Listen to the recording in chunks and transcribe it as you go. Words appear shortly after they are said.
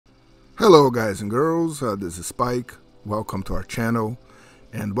Hello guys and girls, this is Pike. Welcome to our channel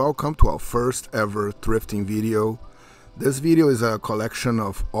and welcome to our first ever thrifting video. This video is a collection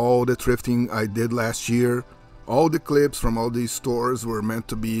of all the thrifting I did last year. All the clips from all these stores were meant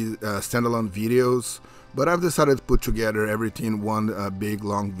to be standalone videos, but I've decided to put together everything in one big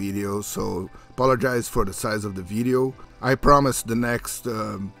long video, so apologize for the size of the video. I promise the next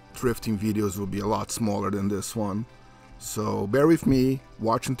thrifting videos will be a lot smaller than this one. So bear with me,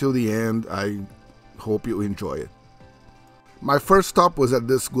 watch until the end. I hope you enjoy it. My first stop was at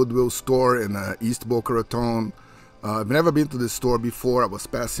this Goodwill store in East Boca Raton. I've never been to this store before. I was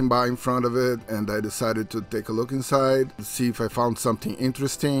passing by in front of it and I decided to take a look inside to see if I found something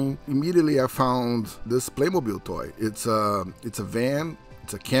interesting. Immediately I found this Playmobil toy. It's a van,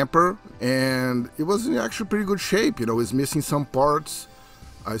 it's a camper, and it was in actually pretty good shape. You know, it's missing some parts.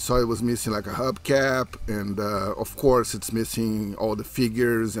 I saw it was missing like a hubcap, and of course it's missing all the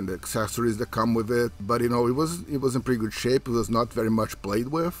figures and the accessories that come with it. But you know, it was in pretty good shape. It was not very much played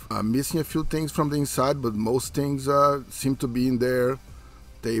with. Missing a few things from the inside, but most things seem to be in there.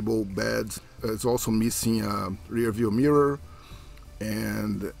 Table, beds. It's also missing a rear view mirror.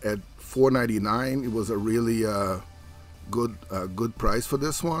 And at $4.99, it was a really good price for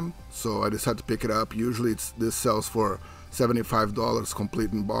this one. So I decided to pick it up. Usually this sells for $75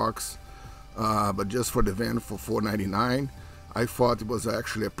 complete in box, but just for the van for $4.99, I thought it was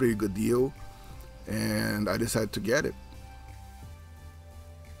actually a pretty good deal, and I decided to get it.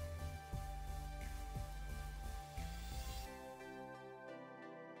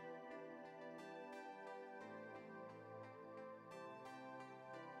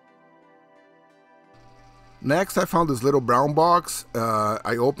 Next, I found this little brown box.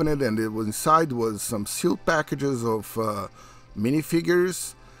 I opened it, and inside was some sealed packages of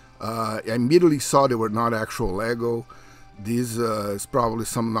minifigures. I immediately saw they were not actual Lego. This is probably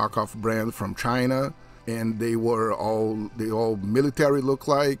some knockoff brand from China, and they all military look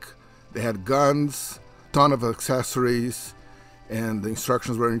like. They had guns, ton of accessories, and the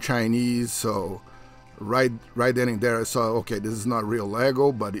instructions were in Chinese. So right then and there, I saw, okay, this is not real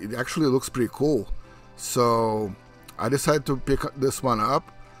Lego, but it actually looks pretty cool. So I decided to pick this one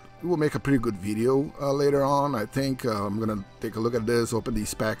up. We will make a pretty good video later on. I think I'm gonna take a look at this, open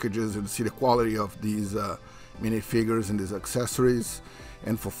these packages, and see the quality of these minifigures and these accessories.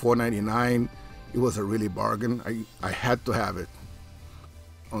 And for $4.99, it was a really bargain. I had to have it.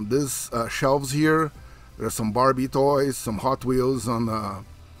 On this shelves here, there are some Barbie toys, some Hot Wheels on a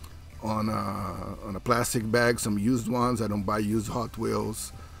plastic bag, some used ones. I don't buy used Hot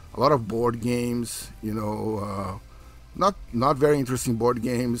Wheels. A lot of board games, you know, not very interesting board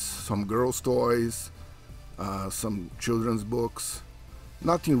games, some girls' toys, some children's books.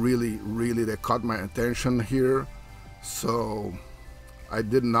 Nothing really that caught my attention here, so I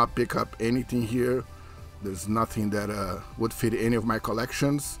did not pick up anything here. There's nothing that would fit any of my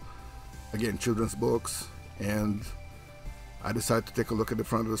collections. Again, children's books, and I decided to take a look at the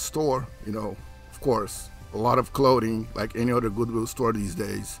front of the store. You know, of course, a lot of clothing like any other Goodwill store these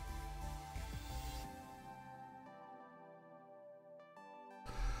days.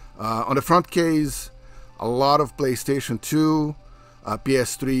 On the front case, a lot of PlayStation 2,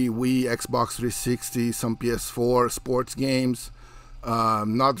 PS3, Wii, Xbox 360, some PS4 sports games.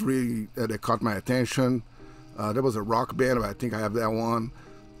 Not really that caught my attention. There was a Rock Band, but I think I have that one.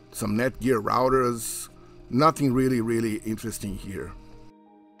 Some Netgear routers. Nothing really interesting here.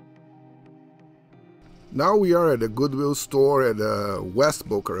 Now we are at a Goodwill store at West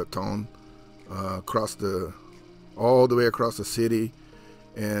Boca Raton, all the way across the city.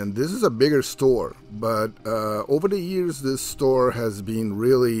 And this is a bigger store, but over the years this store has been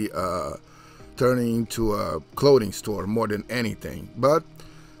really turning into a clothing store more than anything. But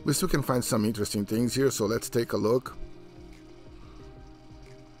we still can find some interesting things here, so let's take a look.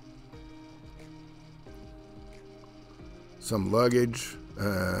 Some luggage.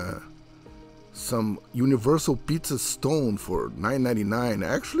 Some Universal Pizza Stone for $9.99.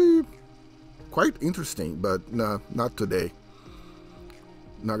 Actually, quite interesting, but no, not today.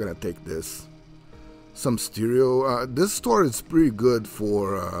 Not gonna take this. Some stereo. This store is pretty good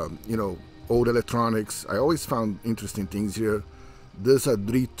for you know, old electronics. I always found interesting things here. This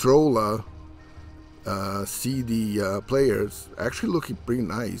Dritrola CD players actually looking pretty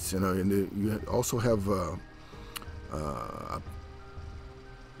nice. You know, and you also have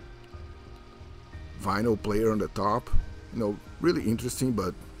vinyl player on the top. You know, really interesting,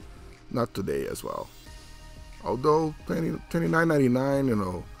 but not today as well. Although $29.99, you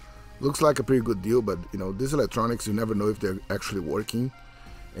know, looks like a pretty good deal, but you know, these electronics, you never know if they're actually working,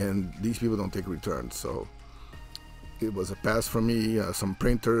 and these people don't take returns. So it was a pass for me. Some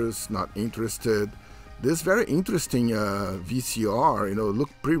printers, not interested. This very interesting VCR, you know,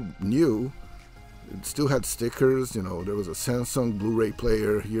 looked pretty new. It still had stickers, you know. There was a Samsung Blu-ray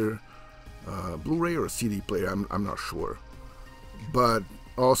player here, Blu-ray or CD player, I'm not sure, but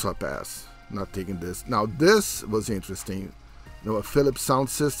also a pass. Not taking this. Now this was interesting. You know, a Philips sound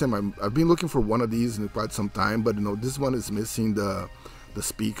system. I've been looking for one of these in quite some time, but you know, this one is missing the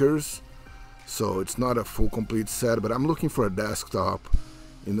speakers, so it's not a full complete set. But I'm looking for a desktop,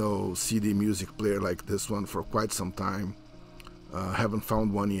 you know, CD music player like this one for quite some time. Haven't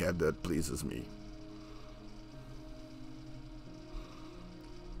found one yet that pleases me.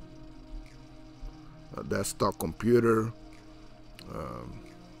 A desktop computer.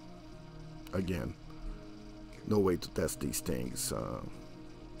 Again, no way to test these things.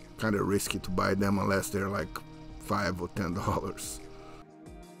 Kind of risky to buy them unless they're like $5 or $10.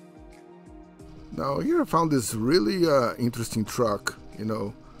 Now here I found this really interesting truck. You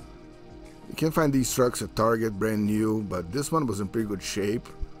know, you can find these trucks at Target, brand new, but this one was in pretty good shape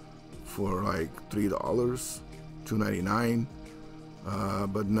for like $3, $2.99.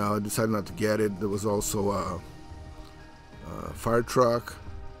 But no, I decided not to get it. There was also a fire truck,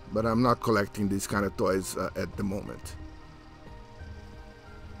 but I'm not collecting these kind of toys at the moment.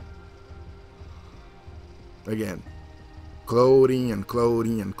 Again, clothing and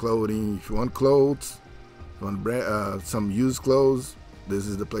clothing and clothing. If you want clothes, if you want some used clothes, this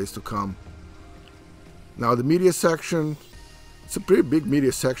is the place to come. Now the media section, it's a pretty big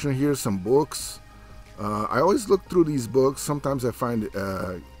media section here. Some books. I always look through these books. Sometimes I find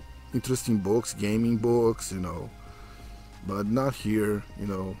interesting books, gaming books, you know, but not here. You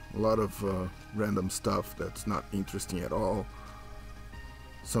know, a lot of random stuff that's not interesting at all.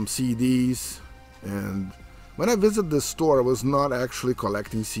 Some CDs. And when I visited the store, I was not actually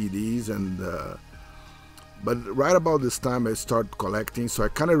collecting CDs, and but right about this time I started collecting, so I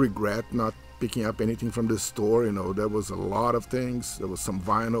kind of regret not picking up anything from this store. You know, there was a lot of things. There was some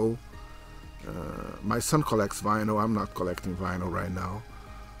vinyl. My son collects vinyl. I'm not collecting vinyl right now.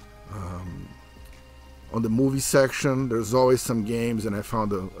 On the movie section, there's always some games, and I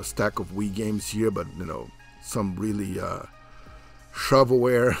found a stack of Wii games here, but you know, some really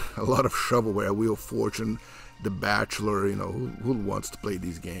shovelware, a lot of shovelware, Wheel of Fortune, The Bachelor. You know, who wants to play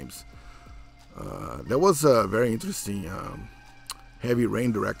these games? There was a very interesting Heavy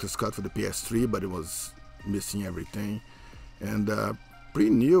Rain Director's Cut for the PS3, but it was missing everything. And pretty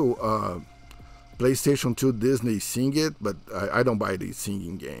new PlayStation 2 Disney Sing It, but I don't buy these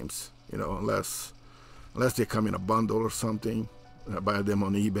singing games, you know, unless they come in a bundle or something. I buy them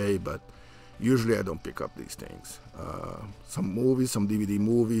on eBay, but usually I don't pick up these things. Some movies, some DVD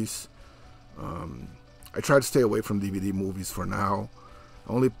movies. I try to stay away from DVD movies for now.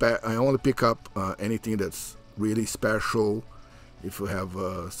 I only pick up anything that's really special. If you have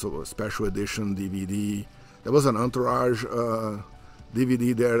a special edition DVD. There was an Entourage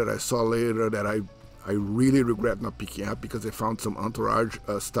DVD there that I saw later that I really regret not picking up, because I found some Entourage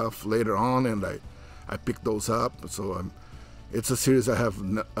stuff later on, and I picked those up. So it's a series I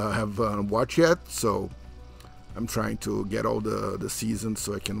haven't watched yet, so I'm trying to get all the seasons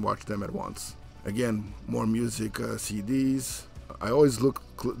so I can watch them at once. Again, more music CDs. I always look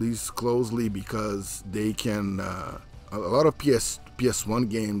these closely because they can. A lot of PS1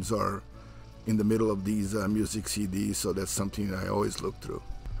 games are in the middle of these music CDs, so that's something I always look through.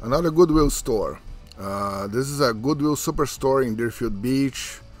 Another Goodwill store. This is a Goodwill Superstore in Deerfield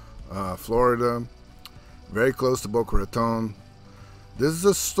Beach, Florida, very close to Boca Raton. This is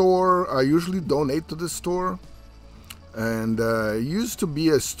a store I usually donate to this store, and it used to be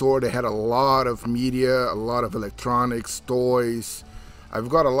a store that had a lot of media, a lot of electronics, toys. I've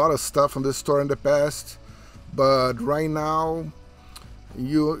got a lot of stuff from this store in the past, but right now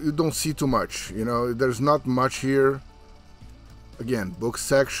you don't see too much. You know, there's not much here. Again, book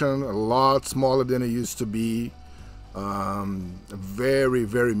section, a lot smaller than it used to be. A very,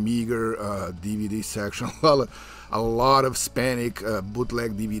 very meager DVD section. A lot of Hispanic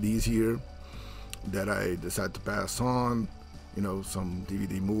bootleg DVDs here that I decided to pass on. You know, some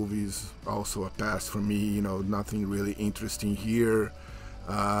DVD movies, also a pass for me. You know, nothing really interesting here.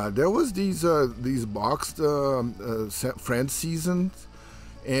 There was these boxed Friends seasons,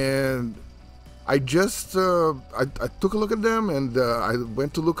 and I just I took a look at them, and I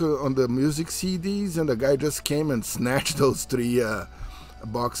went to look on the music CDs, and the guy just came and snatched those 3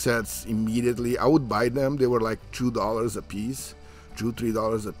 box sets immediately. I would buy them. They were like $2 a piece,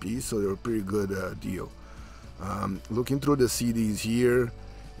 $2-3 a piece, so they were a pretty good deal. Looking through the CDs here,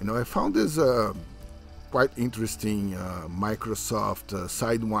 you know, I found this quite interesting Microsoft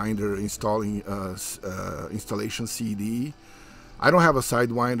Sidewinder installation CD. I don't have a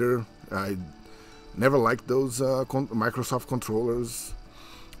Sidewinder. I never liked those Microsoft controllers,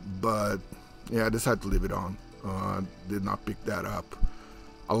 but yeah, I decided to leave it on. Did not pick that up.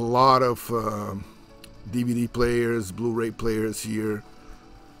 A lot of DVD players, Blu-ray players here.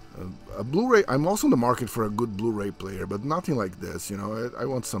 A Blu-ray. I'm also in the market for a good Blu-ray player, but nothing like this. You know, I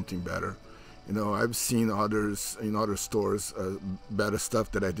want something better. You know, I've seen others in other stores, better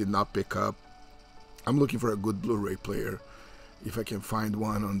stuff that I did not pick up. I'm looking for a good Blu-ray player, if I can find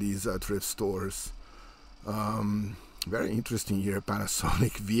one on these thrift stores. Very interesting here,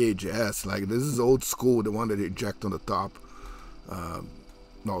 Panasonic VHS. Like, this is old school, the one that they eject on the top.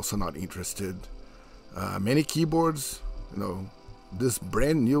 Also not interested. Many keyboards, you know. This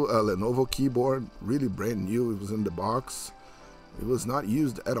brand new Lenovo keyboard, really brand new. It was in the box. It was not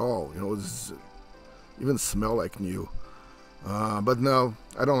used at all. You know, it even smell like new. But no,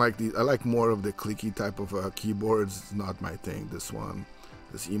 I don't like these. I like more of the clicky type of keyboards. It's not my thing. This one,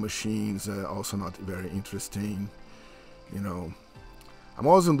 this e-machines, also not very interesting. You know, I'm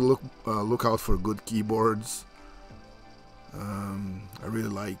always on the lookout for good keyboards. I really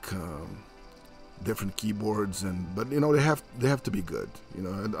like different keyboards, but you know, they have to be good. You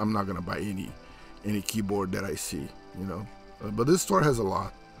know, I'm not gonna buy any keyboard that I see. You know, but this store has a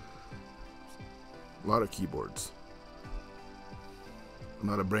lot of keyboards.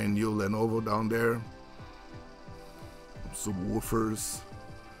 Another brand new Lenovo down there. Subwoofers,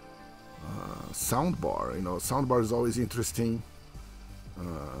 soundbar. You know, soundbar is always interesting,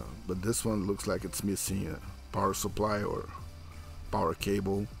 but this one looks like it's missing a power supply or power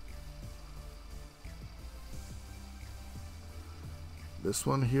cable. This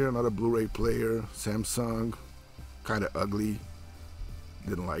one here, another Blu-ray player, Samsung, kind of ugly.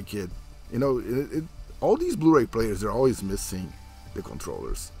 Didn't like it. You know, all these Blu-ray players, they're always missing the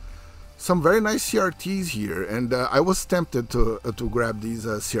controllers. Some very nice CRTs here, and I was tempted to grab these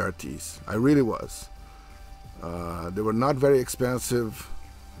CRTs. I really was. They were not very expensive,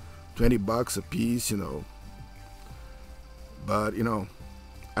 20 bucks a piece, you know. But you know,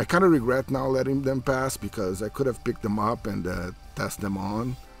 I kind of regret now letting them pass, because I could have picked them up and test them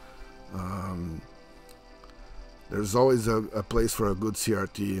on. There's always a place for a good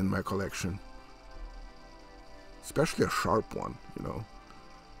CRT in my collection, especially a sharp one, you know.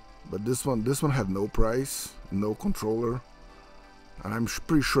 But this one had no price, no controller, and I'm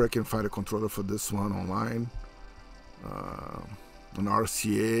pretty sure I can find a controller for this one online. An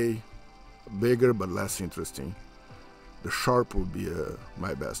RCA, bigger but less interesting. The sharp would be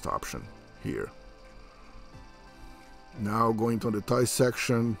my best option here. Now going to the toy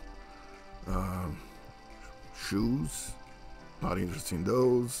section. Shoes, not interested in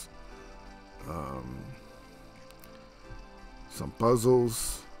those. Some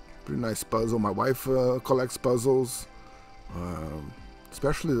puzzles, pretty nice puzzle. My wife collects puzzles,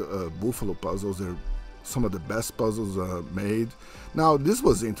 especially buffalo puzzles. They're some of the best puzzles made. Now this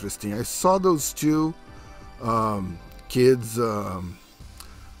was interesting. I saw those two kids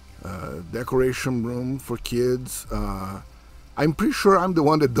decoration room for kids. I'm pretty sure I'm the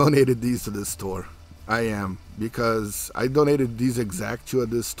one that donated these to this store. I am, because I donated these exact two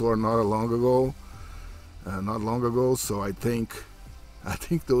at this store not long ago. So I think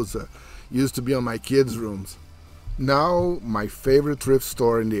those used to be on my kids' rooms. Now my favorite thrift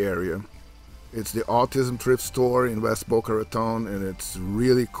store in the area. It's the Autism Thrift Store in West Boca Raton, and it's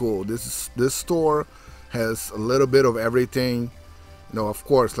really cool. This store has a little bit of everything. You know, of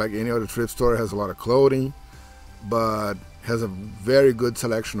course, like any other thrift store, it has a lot of clothing, but has a very good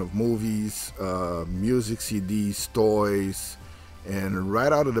selection of movies, music, CDs, toys, and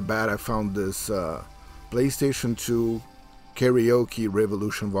right out of the bat I found this PlayStation 2 Karaoke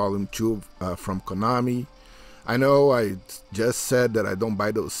Revolution Volume 2 from Konami. I know I just said that I don't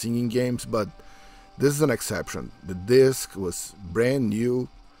buy those singing games, but this is an exception. The disc was brand new,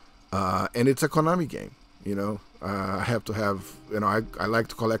 and it's a Konami game. You know, I have to have, you know, I like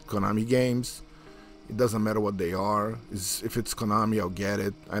to collect Konami games. It doesn't matter what they are. If it's Konami, I'll get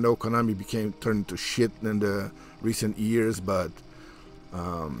it. I know Konami turned into shit in the recent years, but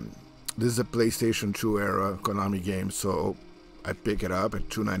this is a PlayStation 2 era Konami game, so I pick it up at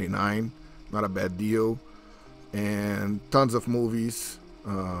 $2.99. Not a bad deal. And tons of movies,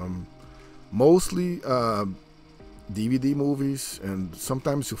 mostly DVD movies, and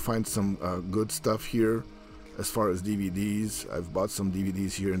sometimes you find some good stuff here as far as DVDs. I've bought some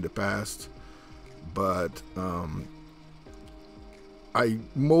DVDs here in the past, but I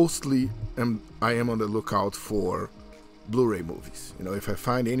mostly am on the lookout for Blu-ray movies. You know, if I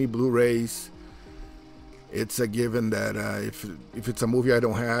find any Blu-rays, it's a given that if it's a movie I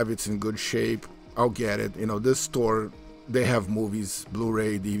don't have, it's in good shape, I'll get it. You know, this store, they have movies,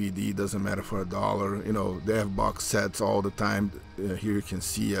 Blu-ray, DVD, doesn't matter, for $1. You know, they have box sets all the time. Here you can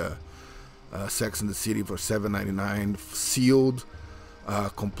see Sex and the City for $7.99, sealed,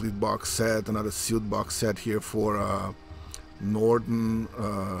 complete box set. Another sealed box set here for Norton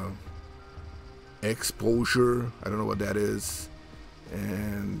Exposure. I don't know what that is.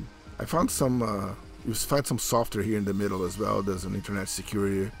 And I found some you find some software here in the middle as well. There's an internet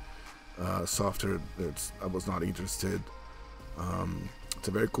security software that I was not interested. It's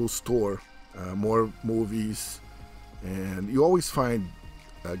a very cool store. More movies, and you always find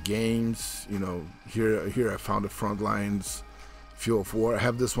games. You know, here I found the Frontlines Fuel of War. I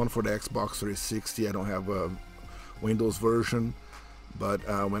have this one for the Xbox 360. I don't have a Windows version, but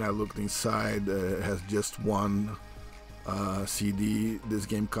when I looked inside, it has just one CD. This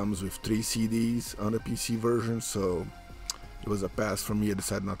game comes with 3 CDs on the PC version, so it was a pass for me. I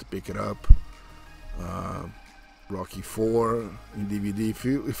decided not to pick it up. Rocky 4 in DVD.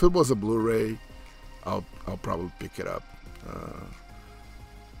 If it was a Blu-ray, I'll probably pick it up.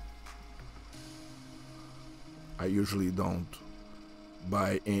 I usually don't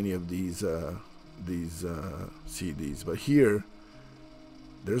buy any of these CDs, but here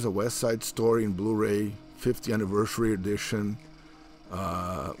there's a West Side Story in Blu-ray, 50th anniversary edition,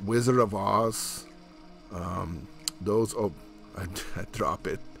 Wizard of Oz. Those, oh, I drop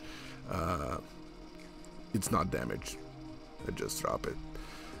it. It's not damaged. I just drop it.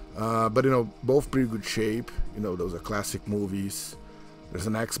 But you know, both pretty good shape. You know, those are classic movies. There's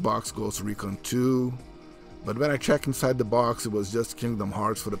an Xbox Ghost Recon 2. But when I checked inside the box, it was just Kingdom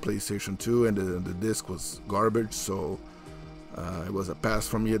Hearts for the PlayStation 2, and the disc was garbage, so it was a pass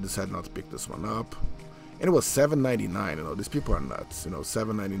for me. I decided not to pick this one up. And it was $7.99. You know, these people are nuts. You know,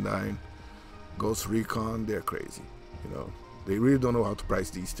 $7.99. Ghost Recon, they're crazy. You know, they really don't know how to price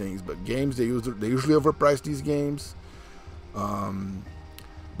these things. But games, they usually overprice these games.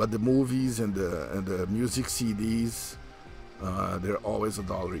 But the movies and the music CDs, they're always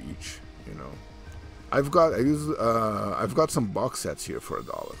 $1 each. You know, I've got some box sets here for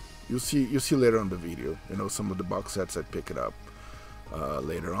 $1. You'll see later on the video. You know, some of the box sets I pick it up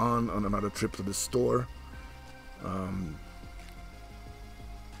later on another trip to the store.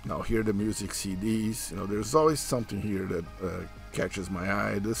 Now here are the music CDs. You know, there's always something here that catches my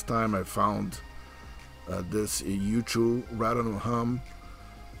eye. This time I found this U2 Rattle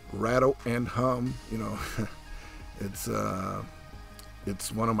and Hum. You know,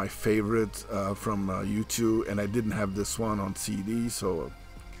 it's one of my favorites from U2, and I didn't have this one on CD, so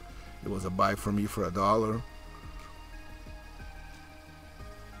it was a buy for me for $1.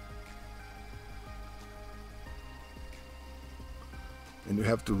 And you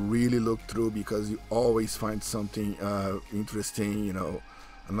have to really look through, because you always find something interesting. You know,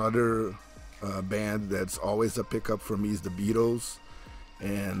 another band that's always a pickup for me is the Beatles,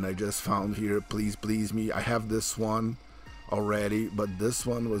 and I just found here Please Please Me. I have this one already, but this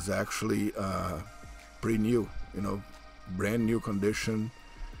one was actually pretty new, you know, brand new condition,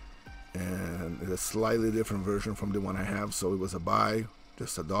 and it's a slightly different version from the one I have, so it was a buy,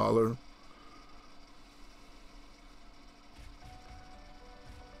 just $1.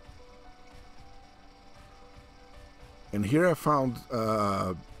 And here I found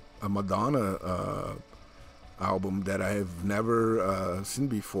a Madonna album that I have never seen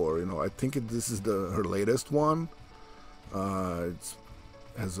before. You know, I think this is her latest one. It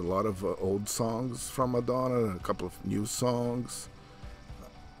has a lot of old songs from Madonna, a couple of new songs.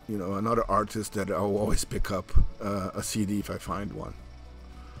 You know, another artist that I'll always pick up a CD if I find one.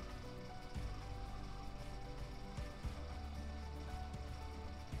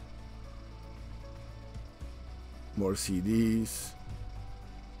 More CDs.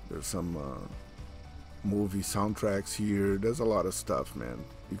 There's some movie soundtracks here. There's a lot of stuff, man.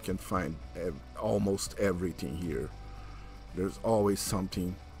 You can find almost everything here. There's always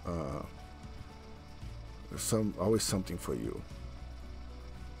something. Always something for you.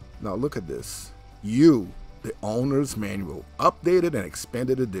 Now look at this. You, the Owner's Manual, updated and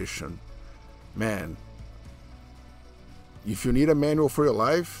expanded edition. Man, if you need a manual for your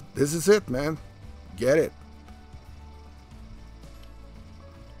life, this is it, man. Get it.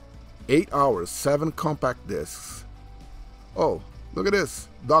 8 hours, 7 compact discs. Oh, look at this.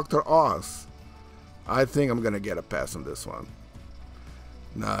 Dr. Oz. I think I'm gonna get a pass on this one.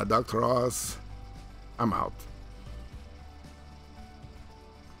 Nah, Dr. Oz, I'm out.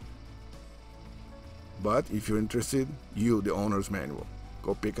 But if you're interested, you, the Owner's Manual,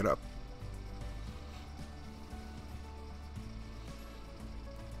 go pick it up.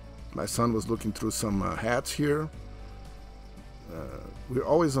 My son was looking through some hats here. We're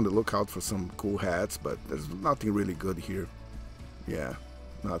always on the lookout for some cool hats, but there's nothing really good here. Yeah,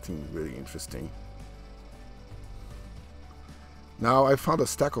 nothing really interesting. Now I found a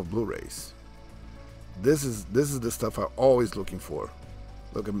stack of Blu-rays. This is the stuff I'm always looking for.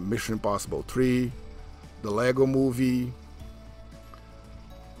 Look at Mission Impossible 3, the Lego Movie,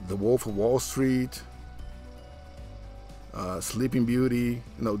 The Wolf of Wall Street, Sleeping Beauty.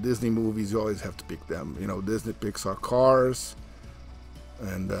 You know, Disney movies, you always have to pick them. You know, Disney Pixar Cars,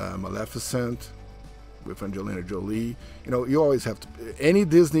 and Maleficent with Angelina Jolie. You know, you always have to, any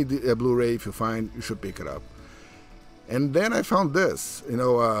Disney Blu-ray, if you find, you should pick it up. And then I found this, you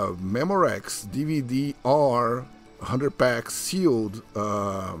know, Memorex DVD R 100 pack sealed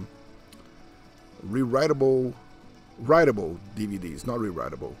writable DVDs, not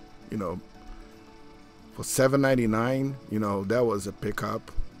rewritable, you know, for $7.99. You know, that was a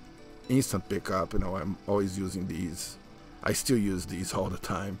pickup, instant pickup. You know, I'm always using these. I still use these all the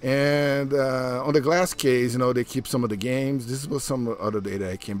time. And on the glass case, you know, they keep some of the games. This was some other day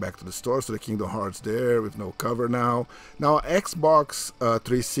that I came back to the store, so the Kingdom Hearts there with no cover now. Now Xbox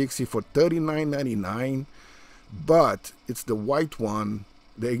 360 for $39.99, but it's the white one.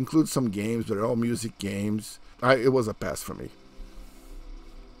 They include some games, but they're all music games. It was a pass for me.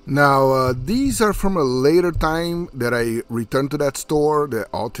 Now, these are from a later time that I returned to that store, the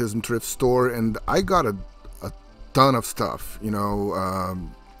Autism Thrift store, and I got a ton of stuff. You know,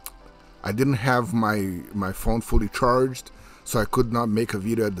 I didn't have my phone fully charged, so I could not make a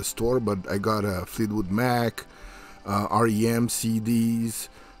video at the store, but I got a Fleetwood Mac, REM CDs,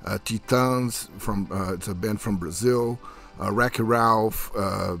 Titãs, from it's a band from Brazil, Wreck-It Ralph,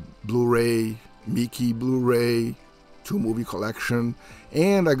 Blu-ray, Mickey Blu-ray, 2-movie collection,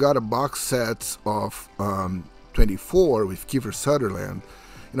 and I got a box set of 24 with Kiefer Sutherland.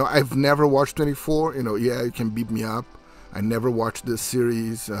 You know, I've never watched 24. You know, yeah, you can beat me up. I never watched this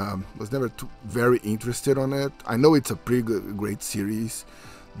series. Was never very interested on it. I know it's a pretty great series,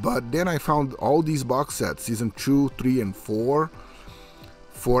 but then I found all these box sets, season 2, 3, and 4,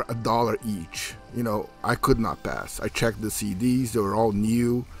 for $1 each. You know, I could not pass. I checked the CDs; they were all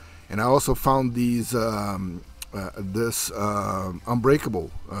new, and I also found these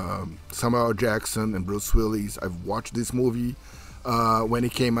Unbreakable, Samuel L. Jackson and Bruce Willis. I've watched this movie when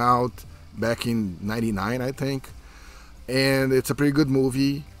it came out back in '99, I think, and it's a pretty good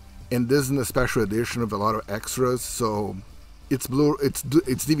movie. And this is a special edition with a lot of extras, so it's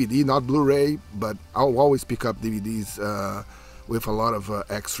DVD, not Blu-ray, but I'll always pick up DVDs with a lot of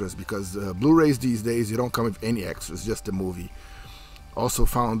extras, because Blu-rays these days, you don't come with any extras, just the movie. Also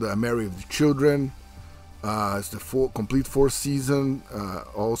found Married with Children. It's the complete 4th season,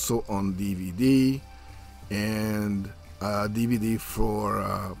 also on DVD, and DVD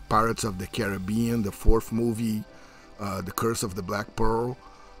for Pirates of the Caribbean, the 4th movie, The Curse of the Black Pearl.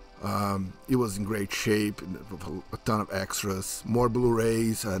 It was in great shape, with a ton of extras. More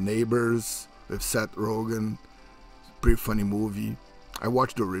Blu-rays, Neighbors with Seth Rogen, pretty funny movie. I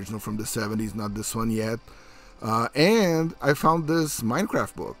watched the original from the 70s, not this one yet. And I found this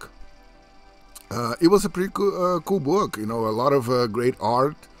Minecraft book. It was a pretty cool book, you know, a lot of great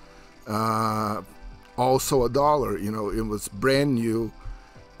art. Also $1, you know, it was brand new,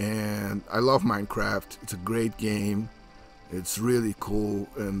 and I love Minecraft. It's a great game. It's really cool,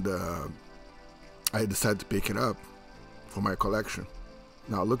 and I decided to pick it up for my collection.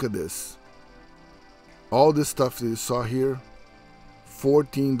 Now look at this. All this stuff that you saw here,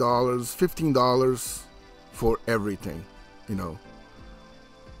 $14, $15 for everything, you know.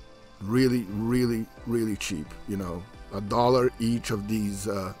 Really, really, really cheap, you know. $1 each of these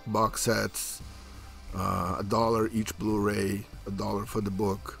box sets, $1 each Blu-ray, $1 for the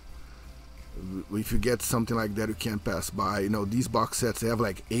book. If you get something like that, you can't pass by. You know, these box sets, they have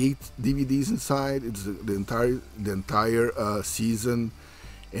like 8 DVDs inside. It's the entire season,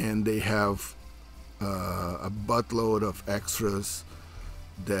 and they have a buttload of extras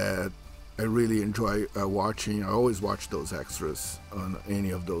that I really enjoy watching. I always watch those extras on any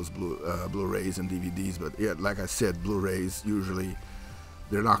of those Blu-rays and DVDs. But yeah, like I said, Blu-rays usually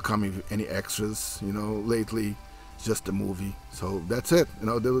they're not coming with any extras. You know, lately it's just a movie. So that's it. You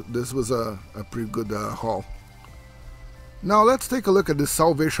know, this was a pretty good haul. Now let's take a look at the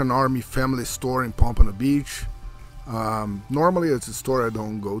Salvation Army Family Store in Pompano Beach. Normally it's a store I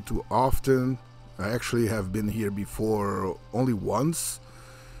don't go to often. I actually have been here before only once.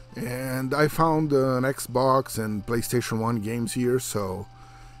 And I found an Xbox and PlayStation 1 games here, so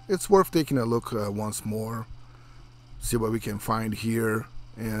it's worth taking a look once more, see what we can find here.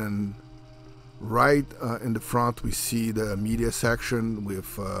 And Right in the front we see the media section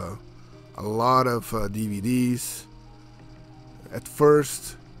with a lot of DVDs. At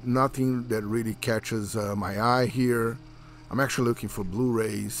first, nothing that really catches my eye here. I'm actually looking for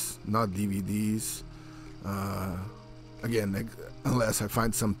Blu-rays, not DVDs. Again, unless I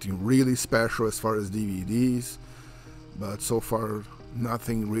find something really special as far as DVDs. But so far,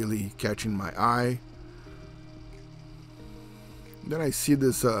 nothing really catching my eye. Then I see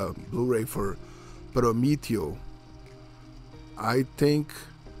this Blu-ray for Prometeo. I think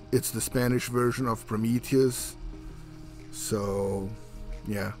it's the Spanish version of Prometheus. So,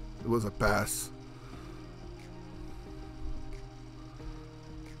 yeah, it was a pass.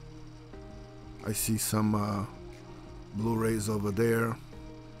 I see some Blu-rays over there.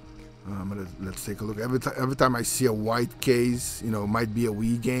 Let's take a look. Every time I see a white case, you know, it might be a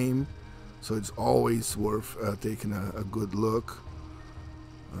Wii game. So it's always worth taking a good look.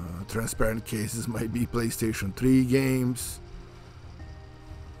 Transparent cases might be PlayStation 3 games.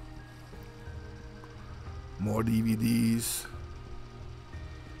 More DVDs.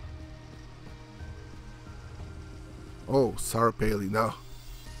 Oh, Sarah Paley, no.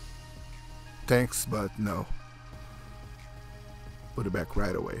 Thanks, but no. Put it back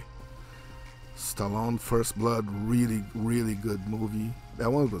right away. Stallone, First Blood, really, really good movie.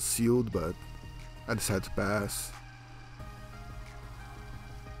 That one was sealed, but I decided to pass.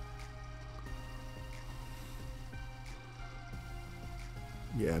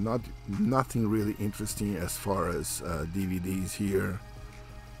 Yeah, nothing really interesting as far as DVDs here.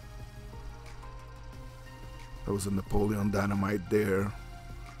 There was a Napoleon Dynamite there.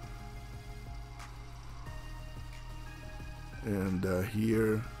 And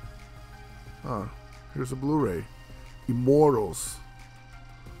here, here's a Blu-ray. Immortals.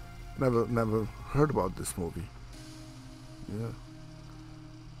 Never heard about this movie. Yeah.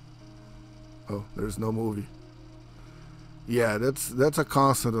 Oh, there's no movie. Yeah, that's a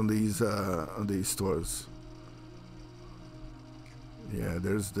constant on these stores. Yeah,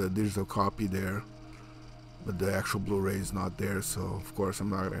 there's the digital copy there, but the actual Blu-ray is not there, so of course I'm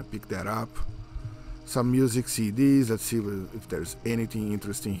not gonna pick that up. Some music CDs. Let's see if there's anything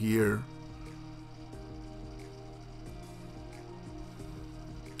interesting here.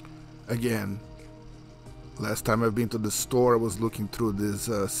 Again, last time I've been to the store, I was looking through this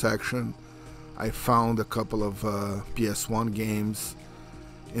section. I found a couple of PS1 games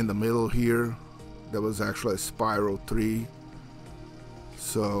in the middle here. There was actually a Spyro 3.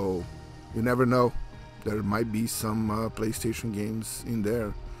 So you never know. There might be some PlayStation games in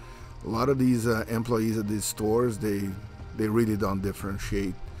there. A lot of these employees at these stores, they really don't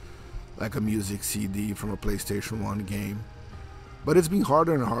differentiate like a music CD from a PlayStation 1 game. But it's been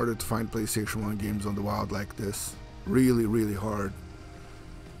harder and harder to find PlayStation 1 games on the wild like this. Really, really hard.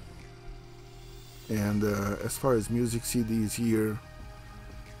 And as far as music CDs here,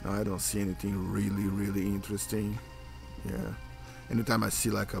 no, I don't see anything really, really interesting. Yeah. Anytime I see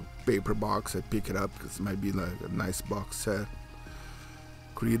like a paper box, I pick it up because it might be like a nice box set.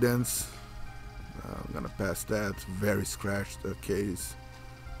 Credence. I'm gonna pass that. Very scratched case.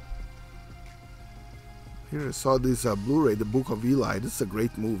 Here I saw this Blu-ray, The Book of Eli. This is a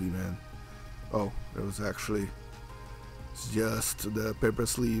great movie, man. Oh, there was actually just the paper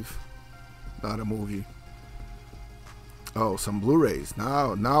sleeve. Not a movie. Oh, some Blu-rays.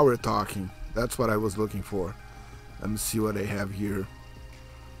 Now we're talking. That's what I was looking for. Let me see what they have here.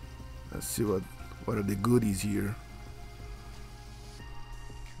 Let's see what are the goodies here.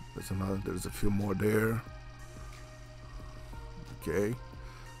 There's a few more there. Okay.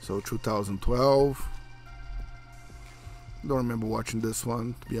 So 2012. Don't remember watching this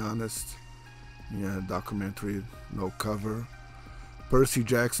one, to be honest. Yeah, documentary, no cover. Percy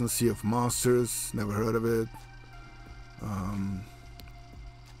Jackson, Sea of Monsters, never heard of it.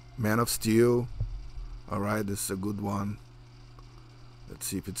 Man of Steel. Alright, this is a good one. Let's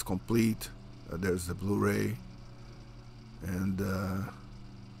see if it's complete. There's the Blu-ray and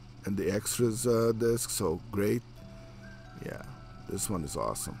the extras disc, so great. Yeah, this one is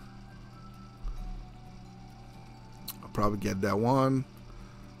awesome. I'll probably get that one.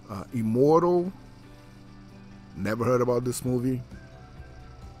 Immortal. Never heard about this movie.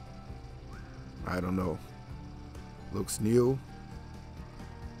 I don't know. Looks new.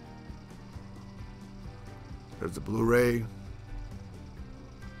 There's the Blu-ray.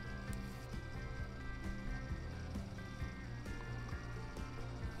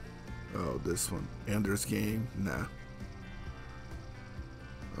 Oh, this one. Ender's Game. Nah.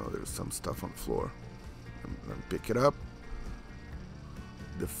 Oh, there's some stuff on the floor. Let me pick it up.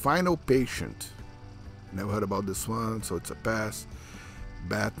 The Final Patient. Never heard about this one, so it's a pass.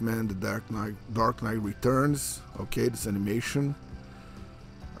 Batman, the Dark Knight Returns. Okay, this animation.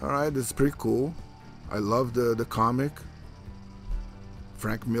 Alright, this is pretty cool. I love the comic.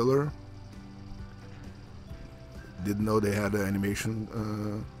 Frank Miller. Didn't know they had an animation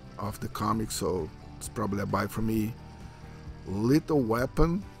of the comic, so it's probably a buy for me. Little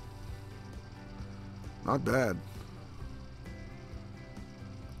Weapon. Not bad.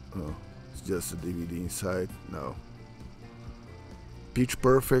 Oh, it's just a DVD inside. No. Pitch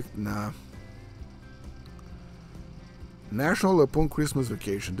Perfect. Nah. National Lampoon Christmas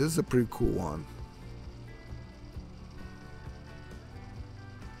Vacation. This is a pretty cool one.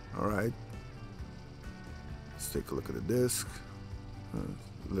 Alright. Let's take a look at the disc.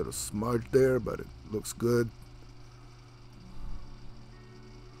 A little smudge there, but it looks good.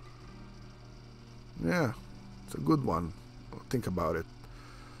 Yeah, it's a good one. Think about it.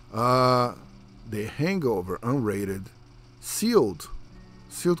 The Hangover unrated, sealed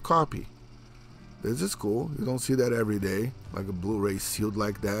copy. This is cool. You don't see that every day, like a Blu-ray sealed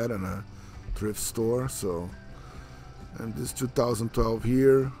like that in a thrift store. So, and this 2012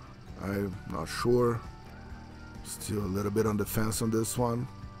 here, I'm not sure. Still a little bit on the fence on this one.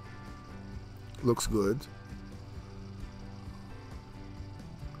 Looks good.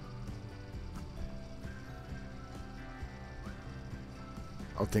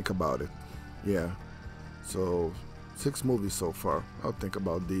 I'll think about it. Yeah. So 6 movies so far. I'll think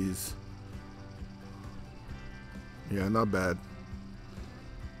about these. Yeah, not bad.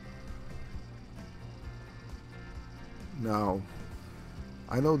 Now,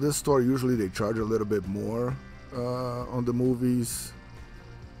 I know this store usually they charge a little bit more on the movies.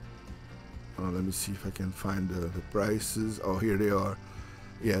 Let me see if I can find the prices. Oh, here they are.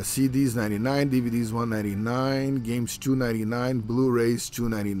 Yeah, CDs $99, DVDs $199, games $299, Blu-rays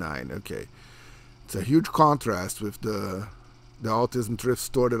 $299. Okay, it's a huge contrast with the Autism thrift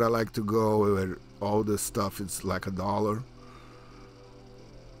store that I like to go, where all this stuff is like $1.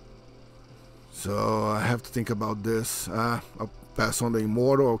 So I have to think about this. I'll pass on the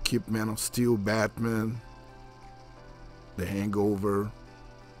Immortal. I'll keep Man of Steel, Batman, The Hangover,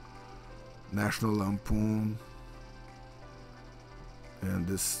 National Lampoon, and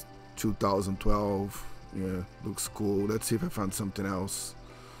this 2012. Yeah, looks cool. Let's see if I find something else.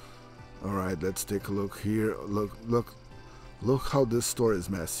 All right, let's take a look here. Look how this store is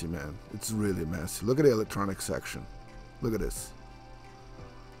messy, man. It's really messy. Look at the electronic section. Look at this.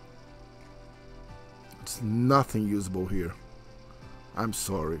 It's nothing usable here. I'm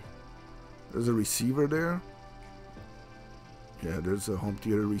sorry. There's a receiver there. Yeah, there's a home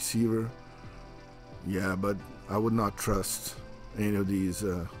theater receiver. Yeah, but I would not trust any of these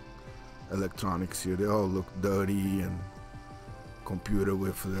electronics here. They all look dirty, and computer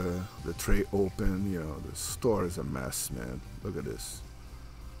with the tray open. You know, the store is a mess, man. Look at this.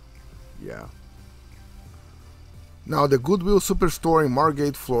 Yeah. Now, the Goodwill Superstore in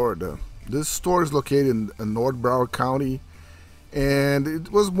Margate, Florida. This store is located in North Broward County, and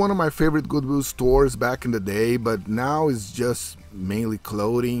it was one of my favorite Goodwill stores back in the day, but now it's just mainly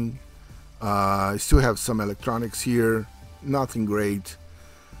clothing. I still have some electronics here, nothing great.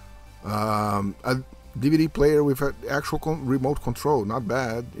 A DVD player with an actual remote control, not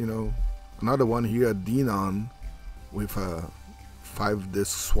bad, you know. Another one here at Denon with a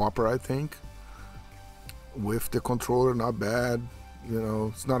 5-disc swapper, I think, with the controller, not bad. You know,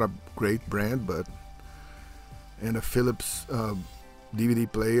 it's not a great brand, but, and a Philips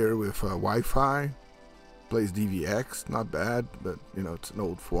DVD player with Wi-Fi, plays DVX, not bad, but you know, it's an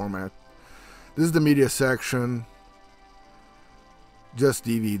old format. This is the media section, just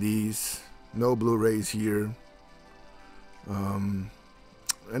DVDs, no Blu-rays here. And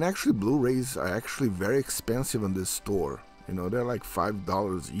actually Blu-rays are actually very expensive in this store. You know, they're like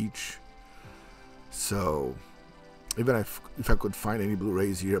 $5 each. So even if I could find any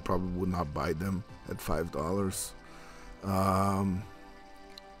Blu-rays here, I probably would not buy them at $5.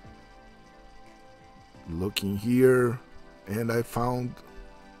 Looking here, and I found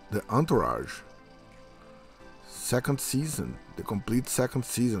the Entourage second season, the complete second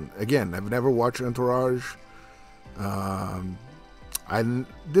season. Again, I've never watched Entourage. I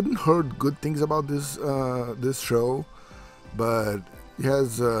didn't heard good things about this this show, but it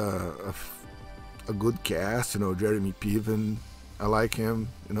has a good cast. You know, Jeremy Piven, I like him.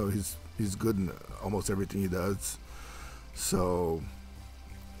 You know, he's good in almost everything he does. So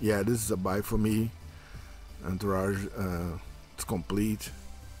yeah, this is a buy for me. Entourage, it's complete.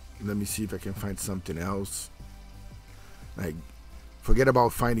 Let me see if I can find something else. Like, forget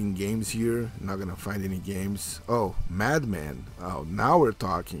about finding games here. I'm not gonna find any games. Oh, Madman. Oh, now we're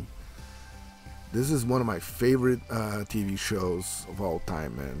talking. This is one of my favorite TV shows of all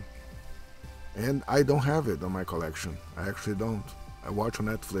time, man. And I don't have it on my collection. I actually don't. I watch on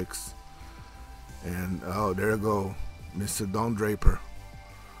Netflix. And oh, there you go, Mr. Don Draper.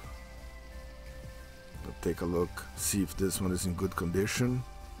 I'll take a look, see if this one is in good condition.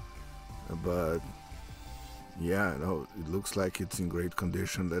 But yeah, no, it looks like it's in great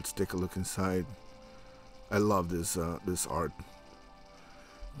condition. Let's take a look inside. I love this this art.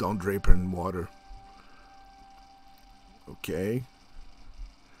 Don Draper in water. Okay.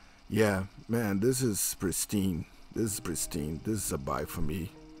 Yeah, man, this is pristine. This is pristine. This is a buy for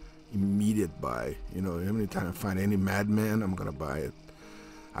me. Immediate buy. You know, anytime I find any Madman, I'm gonna buy it.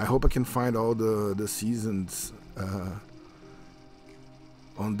 I hope I can find all the seasons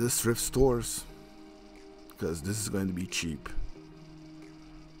on this thrift stores, because this is going to be cheap.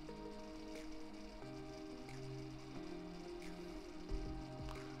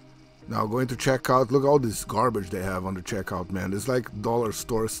 Now going to checkout. Look at all this garbage they have on the checkout, man. It's like dollar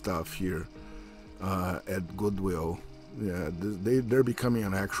store stuff here at Goodwill. Yeah, they're becoming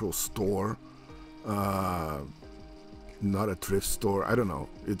an actual store, not a thrift store. I don't know.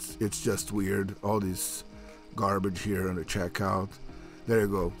 It's just weird. All this garbage here on the checkout. There you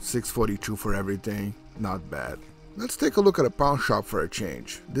go. $6.42 for everything. Not bad. Let's take a look at a pawn shop for a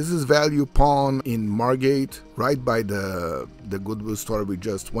change. This is Value Pawn in Margate, right by the Goodwill store we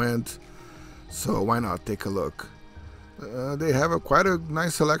just went. So why not take a look? They have quite a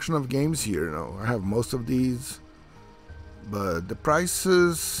nice selection of games here. You know, I have most of these, but the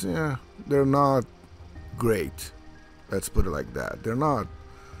prices, yeah, they're not great. Let's put it like that. They're not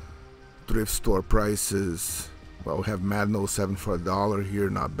thrift store prices. Well, we have Madden 07 for $1 here,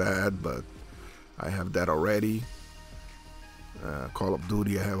 not bad, but I have that already. Call of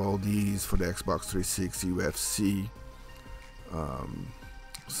Duty, I have all these for the Xbox 360, UFC,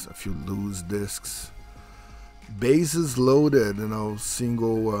 a few loose discs. Bases Loaded, you know,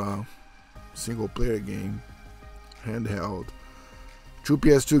 single player game, handheld. 2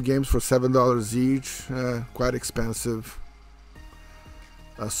 PS2 games for $7 each, quite expensive.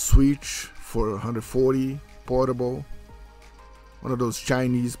 A Switch for $140, portable. One of those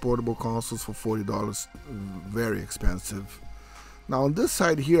Chinese portable consoles for $40, very expensive. Now on this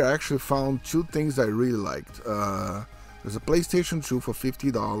side here, I actually found two things I really liked. There's a PlayStation 2 for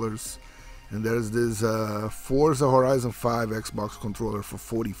 $50, and there's this Forza Horizon 5 Xbox controller for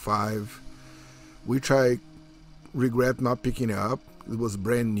 $45, which I regret not picking it up. It was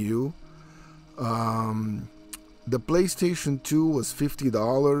brand new. The PlayStation 2 was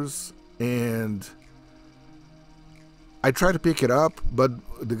 $50, and I tried to pick it up, but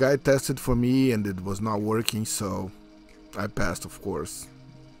the guy tested for me and it was not working, so I passed, of course.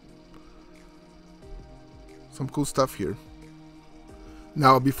 Some cool stuff here.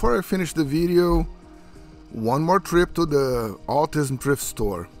 Now, before I finish the video, one more trip to the Autism Thrift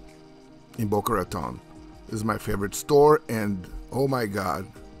Store in Boca Raton. This is my favorite store, and oh my god,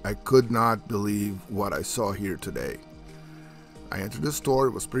 I could not believe what I saw here today. I entered the store,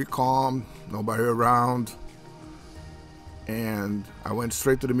 it was pretty calm, nobody around, and I went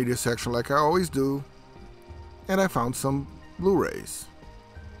straight to the media section like I always do, and I found some Blu-rays.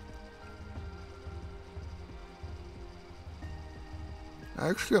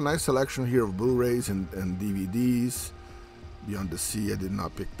 Actually a nice selection here of Blu-rays and DVDs. Beyond the Sea, I did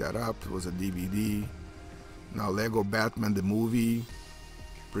not pick that up, it was a DVD. Now Lego Batman the movie,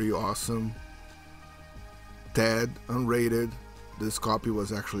 pretty awesome. Ted, unrated, this copy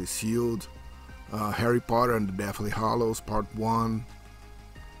was actually sealed. Harry Potter and the Deathly Hallows Part 1.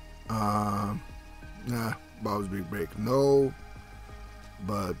 Bowser's Big Break, no.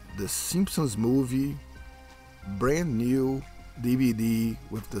 But the Simpsons movie, brand new DVD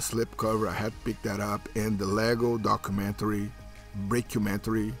with the slipcover, I had to pick that up. And the Lego documentary,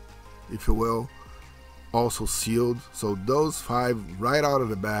 breakumentary, if you will, also sealed. So those 5 right out of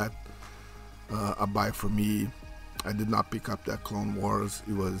the bat, a buy for me. I did not pick up that Clone Wars.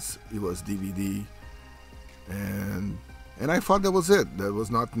 It was DVD, and I thought that was it. There was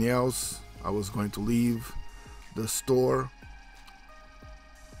nothing else. I was going to leave the store,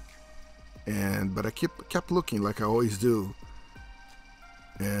 but I kept looking like I always do.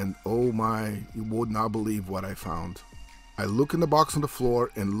 And oh my, you would not believe what I found. I look in the box on the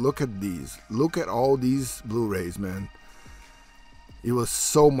floor and look at these. Look at all these Blu-rays, man. It was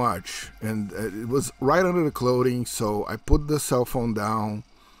so much, and it was right under the clothing, so I put the cell phone down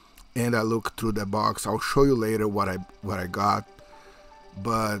and I looked through the box. I'll show you later what I got,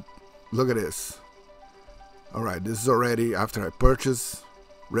 but look at this. Alright, this is already after I purchased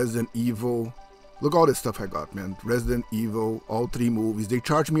Resident Evil Look all this stuff I got, man. Resident Evil, all 3 movies. They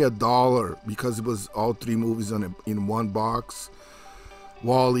charged me $1 because it was all 3 movies in one box.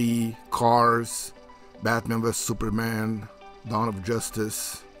 Wall-E, Cars, Batman vs Superman, Dawn of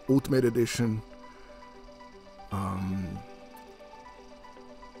Justice, Ultimate Edition.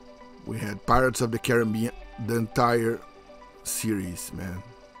 We had Pirates of the Caribbean, the entire series, man.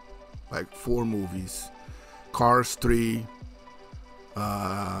 Like 4 movies. Cars 3,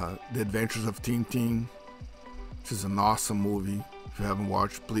 The Adventures of Tintin, which is an awesome movie. If you haven't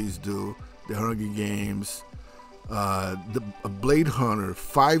watched, please do. The Hunger Games, the Blade Runner,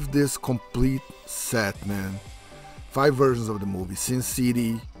 5-disc complete set, man. 5 versions of the movie. Sin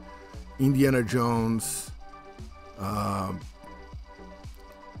City, Indiana Jones,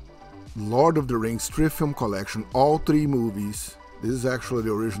 Lord of the Rings, Thrift Film Collection, all 3 movies. This is actually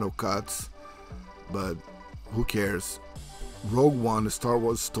the original cuts, but who cares? Rogue One, the Star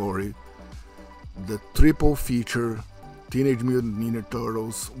Wars story, the triple feature, Teenage Mutant Ninja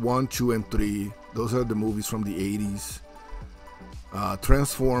Turtles 1, 2, and 3. Those are the movies from the 80s.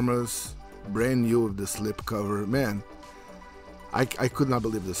 Transformers, brand new with the slipcover. Man, I could not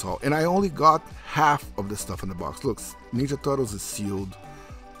believe this all. And I only got half of the stuff in the box. Look, Ninja Turtles is sealed.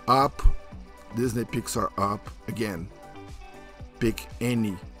 Up, Disney Pixar Up. Again, pick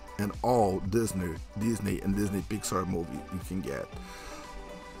any and all Disney and Disney Pixar movie you can get.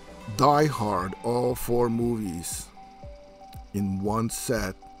 Die Hard, all 4 movies in one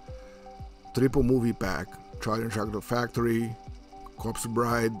set. Triple movie pack. Charlie and Chocolate Factory, Corpse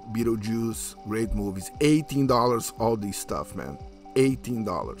Bride, Beetlejuice, great movies. $18 all these stuff, man.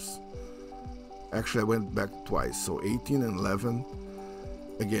 $18. Actually, I went back twice, so 18 and 11.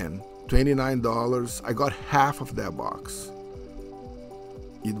 Again, $29. I got half of that box.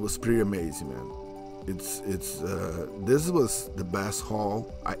 It was pretty amazing, man. This was the best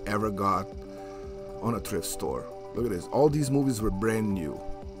haul I ever got on a thrift store. Look at this. All these movies were brand new.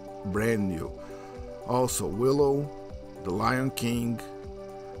 Brand new. Also, Willow, The Lion King,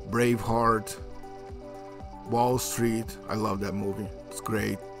 Braveheart, Wall Street. I love that movie. It's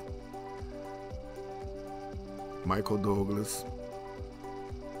great. Michael Douglas.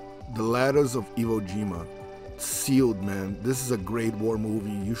 The Ladders of Iwo Jima. Sealed, man. This is a great war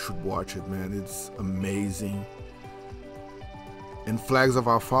movie. You should watch it, man. It's amazing. And Flags of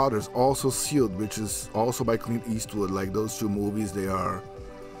Our Fathers, also sealed, which is also by Clint Eastwood. Like those 2 movies, they are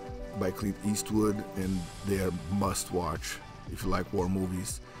by Clint Eastwood, and they are must watch if you like war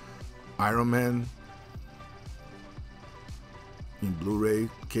movies. Iron Man in Blu-ray.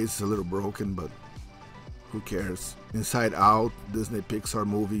 Case is a little broken, but who cares? Inside Out, Disney Pixar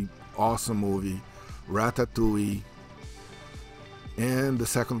movie, awesome movie. Ratatouille, and The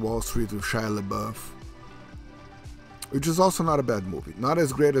Second Wall Street with Shia LaBeouf, which is also not a bad movie. Not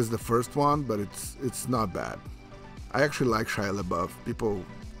as great as the first one, but it's not bad. I actually like Shia LaBeouf. People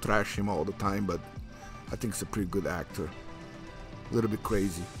trash him all the time, but I think he's a pretty good actor. A little bit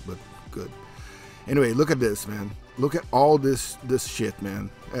crazy, but good. Anyway, look at this, man. Look at all this shit, man.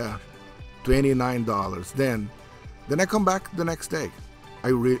 Yeah, $29. Then I come back the next day. I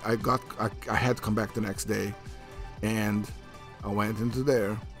had to come back the next day, and I went into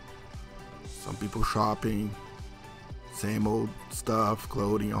there. Some people shopping, same old stuff,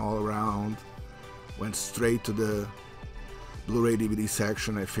 clothing all around. Went straight to the Blu-ray DVD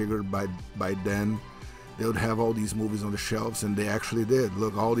section. I figured by then they would have all these movies on the shelves, and they actually did.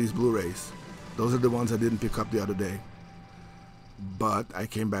 Look, all these Blu-rays. Those are the ones I didn't pick up the other day, but I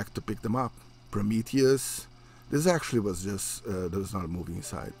came back to pick them up. Prometheus. This actually was just, there was not a movie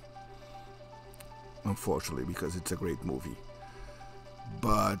inside, unfortunately, because it's a great movie.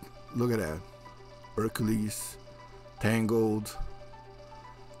 But look at that. Hercules, Tangled,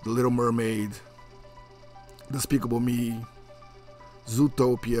 The Little Mermaid, Despicable Me,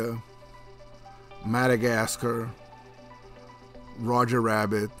 Zootopia, Madagascar, Roger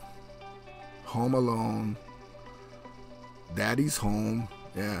Rabbit, Home Alone, Daddy's Home.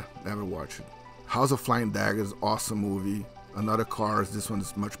 Yeah, never watched it. House of Flying Daggers, awesome movie. Another Cars, this one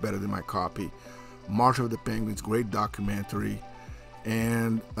is much better than my copy. March of the Penguins, great documentary.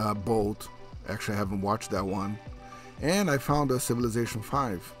 And Bolt, actually I haven't watched that one. And I found a Civilization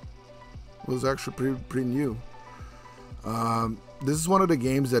 5. It was actually pretty new. This is one of the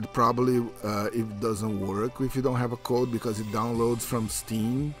games that probably it doesn't work if you don't have a code, because it downloads from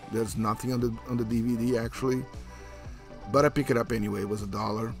Steam. There's nothing on the DVD actually. But I picked it up anyway, it was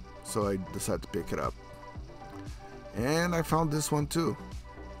 $1. So I decided to pick it up. And I found this one too.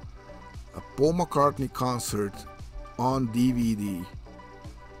 A Paul McCartney concert on DVD.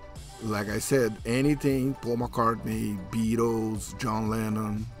 like I said, anything Paul McCartney, Beatles, John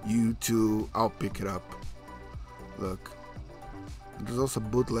Lennon, U2, I'll pick it up. Look, there's also a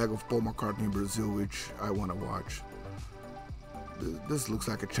bootleg of Paul McCartney in Brazil, which I want to watch. This looks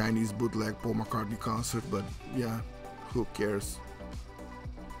like a Chinese bootleg Paul McCartney concert, but yeah, who cares?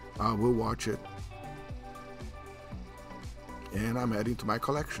 I will watch it. And I'm adding to my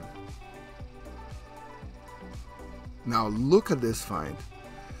collection. Now look at this find.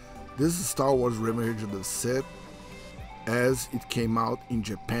 This is Star Wars Revenge of the Sith as it came out in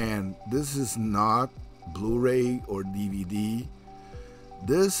Japan. This is not Blu-ray or DVD.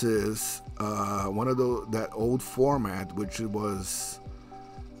 This is one of that old format, which it was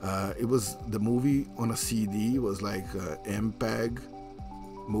the movie on a CD. It was like a MPEG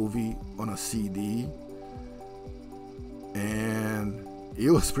movie on a CD, and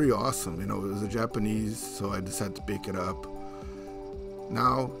it was pretty awesome. You know, it was a Japanese, so I decided to pick it up.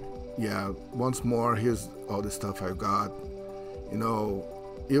 Now, yeah, once more, here's all the stuff I got. You know,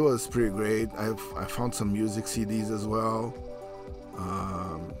 it was pretty great. I found some music CDs as well.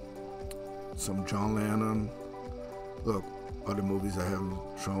 Some John Lennon. Look, other movies I haven't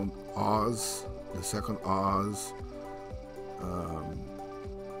shown. Oz, the second Oz.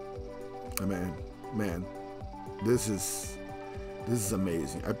 Man, this is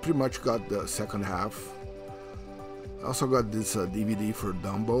amazing. I pretty much got the second half. I also got this DVD for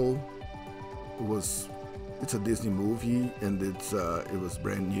Dumbo. It's a Disney movie, and it was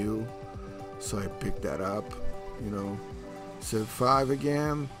brand new, so I picked that up. You know, Civ 5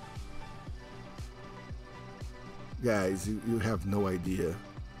 again. Guys, you have no idea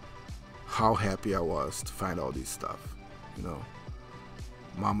how happy I was to find all this stuff. You know,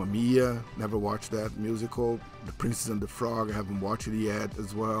 Mamma Mia, never watched that musical. The Princess and the Frog, I haven't watched it yet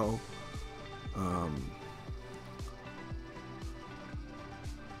as well.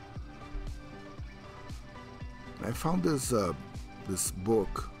 I found this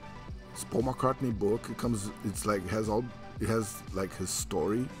book. It's Paul McCartney book. It has like his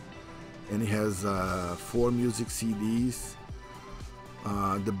story, and it has 4 music CDs.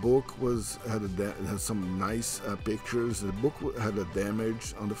 The book had some nice pictures. The book had a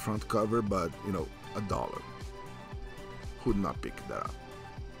damage on the front cover, but you know, $1. Would not pick that up.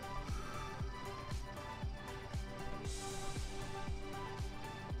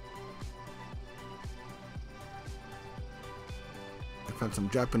 I found some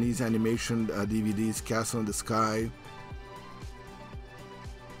Japanese animation DVDs, Castle in the Sky.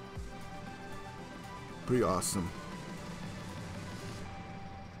 Pretty awesome.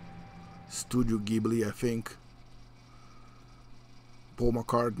 Studio Ghibli, I think. Paul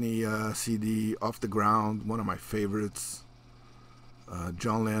McCartney CD, Off the Ground, one of my favorites.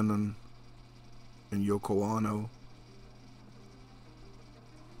 John Lennon and Yoko Ono.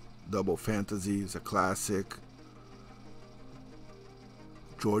 Double Fantasy is a classic.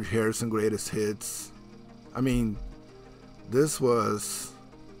 George Harrison Greatest Hits. I mean, this was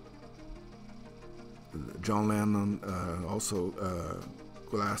John Lennon, also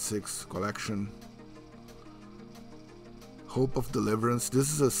classics collection. Hope of Deliverance.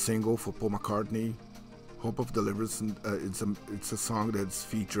 This is a single for Paul McCartney. Hope of Deliverance. It's a song that's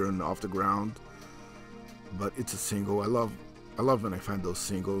featured on Off the Ground, but it's a single. I love when I find those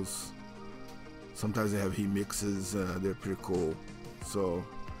singles. Sometimes they have remixes. They're pretty cool. So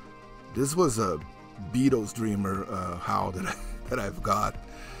this was a Beatles dreamer how that I've got,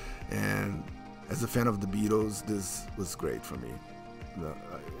 and as a fan of the Beatles, this was great for me.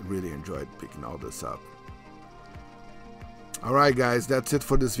 I really enjoyed picking all this up. Alright guys, that's it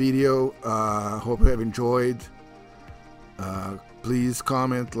for this video. Hope you have enjoyed. Please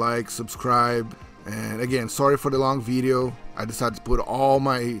comment, like, subscribe, and again, sorry for the long video. I decided to put all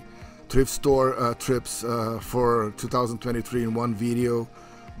my thrift store trips for 2023 in one video,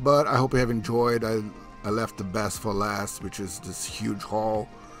 but I hope you have enjoyed. I left the best for last, which is this huge haul.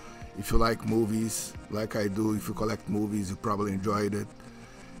 If you like movies like I do, if you collect movies, you probably enjoyed it.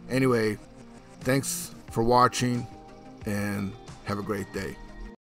 Anyway, thanks for watching and have a great day.